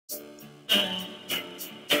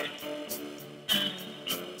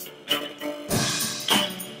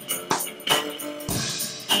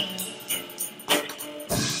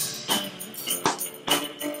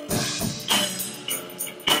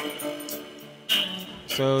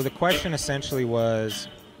So the question essentially was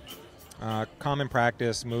common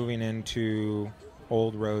practice moving into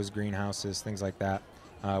old rose greenhouses, things like that,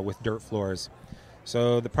 with dirt floors.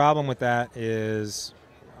 So the problem with that is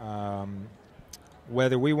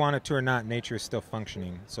whether we want it to or not, nature is still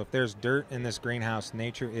functioning. So if there's dirt in this greenhouse,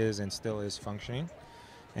 nature is and still is functioning.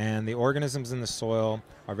 And the organisms in the soil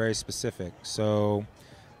are very specific. So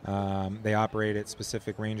they operate at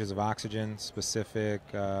specific ranges of oxygen, specific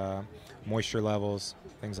moisture levels,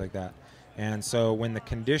 things like that. And so when the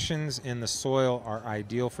conditions in the soil are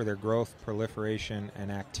ideal for their growth, proliferation,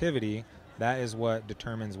 and activity, that is what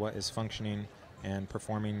determines what is functioning and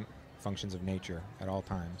performing functions of nature at all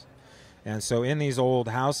times. And so in these old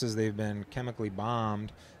houses, they've been chemically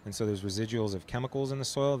bombed, and so there's residuals of chemicals in the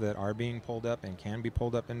soil that are being pulled up and can be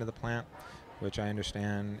pulled up into the plant, which I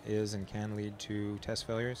understand is and can lead to test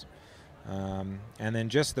failures. And then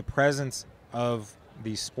just the presence of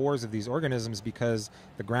these spores of these organisms, because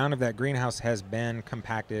the ground of that greenhouse has been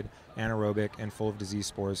compacted, anaerobic, and full of disease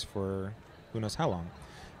spores for who knows how long.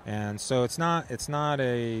 And so it's not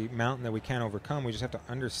a mountain that we can't overcome. We just have to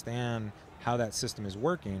understand how that system is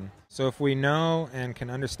working. So if we know and can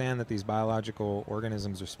understand that these biological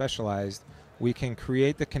organisms are specialized, we can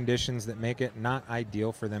create the conditions that make it not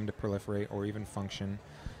ideal for them to proliferate or even function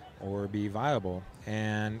or be viable.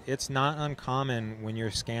 And it's not uncommon when you're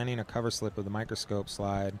scanning a cover slip of the microscope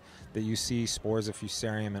slide that you see spores of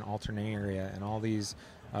fusarium and alternaria and all these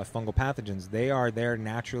fungal pathogens. They are there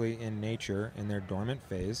naturally in nature in their dormant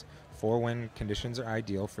phase for when conditions are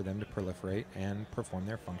ideal for them to proliferate and perform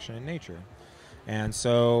their function in nature. And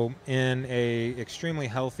so in a extremely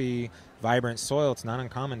healthy, vibrant soil, it's not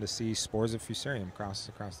uncommon to see spores of fusarium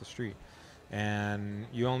across the street. And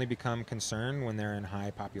you only become concerned when they're in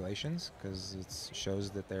high populations because it shows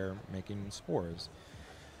that they're making spores.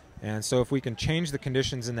 And so if we can change the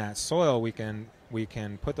conditions in that soil, we can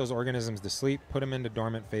put those organisms to sleep, put them into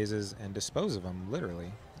dormant phases, and dispose of them,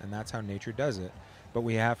 literally. And that's how nature does it. But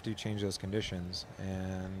we have to change those conditions.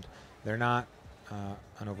 And they're not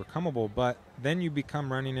unovercomable, but then you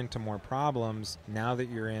become running into more problems now that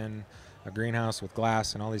you're in a greenhouse with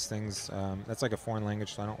glass and all these things. That's like a foreign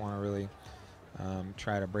language, so I don't want to really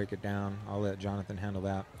try to break it down. I'll let Jonathan handle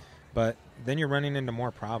that. But then you're running into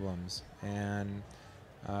more problems. And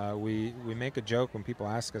we make a joke when people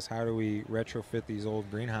ask us, how do we retrofit these old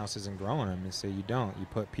greenhouses and grow in them? And say you don't. You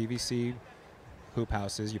put PVC hoop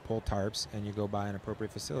houses, you pull tarps, and you go buy an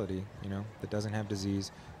appropriate facility, that doesn't have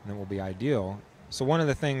disease, and that will be ideal. So one of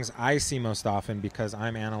the things I see most often, because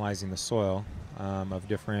I'm analyzing the soil of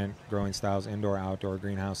different growing styles, indoor, outdoor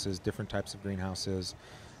greenhouses, different types of greenhouses,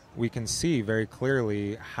 we can see very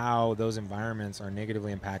clearly how those environments are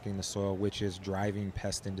negatively impacting the soil, which is driving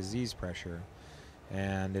pest and disease pressure.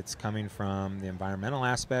 And it's coming from the environmental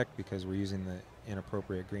aspect because we're using the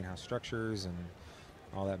inappropriate greenhouse structures and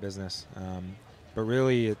all that business. But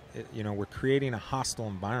really, we're creating a hostile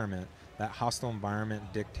environment. That hostile environment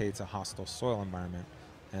dictates a hostile soil environment.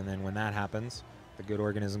 And then when that happens, the good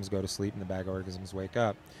organisms go to sleep and the bad organisms wake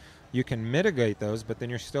up. You can mitigate those, but then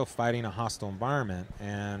you're still fighting a hostile environment.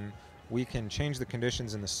 And we can change the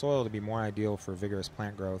conditions in the soil to be more ideal for vigorous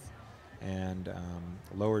plant growth and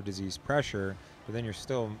lower disease pressure, but then you're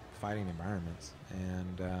still fighting environments.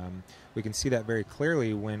 And we can see that very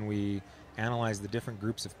clearly when we analyze the different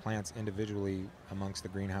groups of plants individually amongst the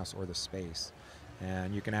greenhouse or the space.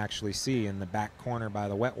 And you can actually see in the back corner by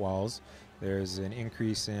the wet walls, there's an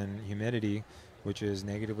increase in humidity, which is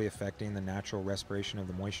negatively affecting the natural respiration of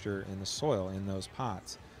the moisture in the soil in those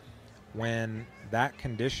pots. When that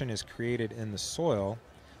condition is created in the soil,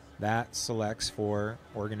 that selects for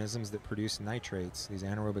organisms that produce nitrates, these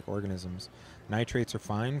anaerobic organisms. Nitrates are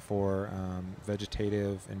fine for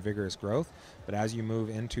vegetative and vigorous growth, but as you move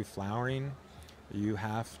into flowering, you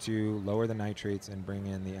have to lower the nitrates and bring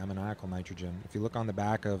in the ammoniacal nitrogen. If you look on the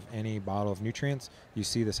back of any bottle of nutrients, you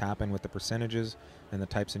see this happen with the percentages and the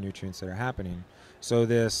types of nutrients that are happening. So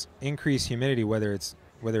this increased humidity, whether it's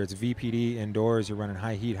VPD indoors, you're running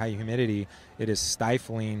high heat, high humidity, it is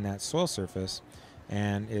stifling that soil surface,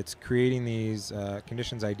 and it's creating these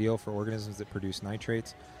conditions ideal for organisms that produce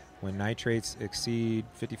nitrates. When nitrates exceed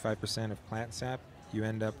 55% of plant sap, you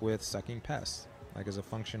end up with sucking pests, like as a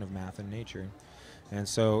function of math and nature. And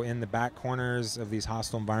so in the back corners of these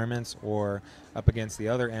hostile environments or up against the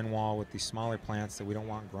other end wall with these smaller plants that we don't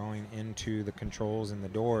want growing into the controls and the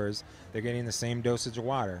doors, they're getting the same dosage of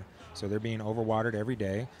water. So they're being overwatered every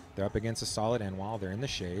day. They're up against a solid end wall. They're in the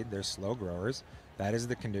shade. They're slow growers. That is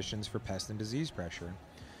the conditions for pest and disease pressure.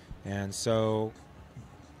 And so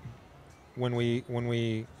when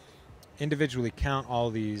we individually count all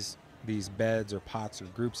these beds or pots or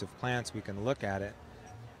groups of plants, we can look at it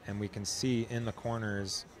and we can see in the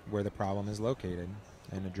corners where the problem is located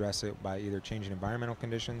and address it by either changing environmental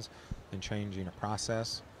conditions and changing a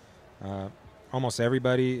process. Almost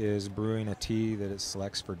everybody is brewing a tea that it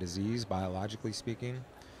selects for disease, biologically speaking.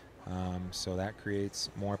 So that creates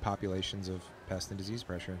more populations of pest and disease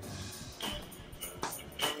pressure.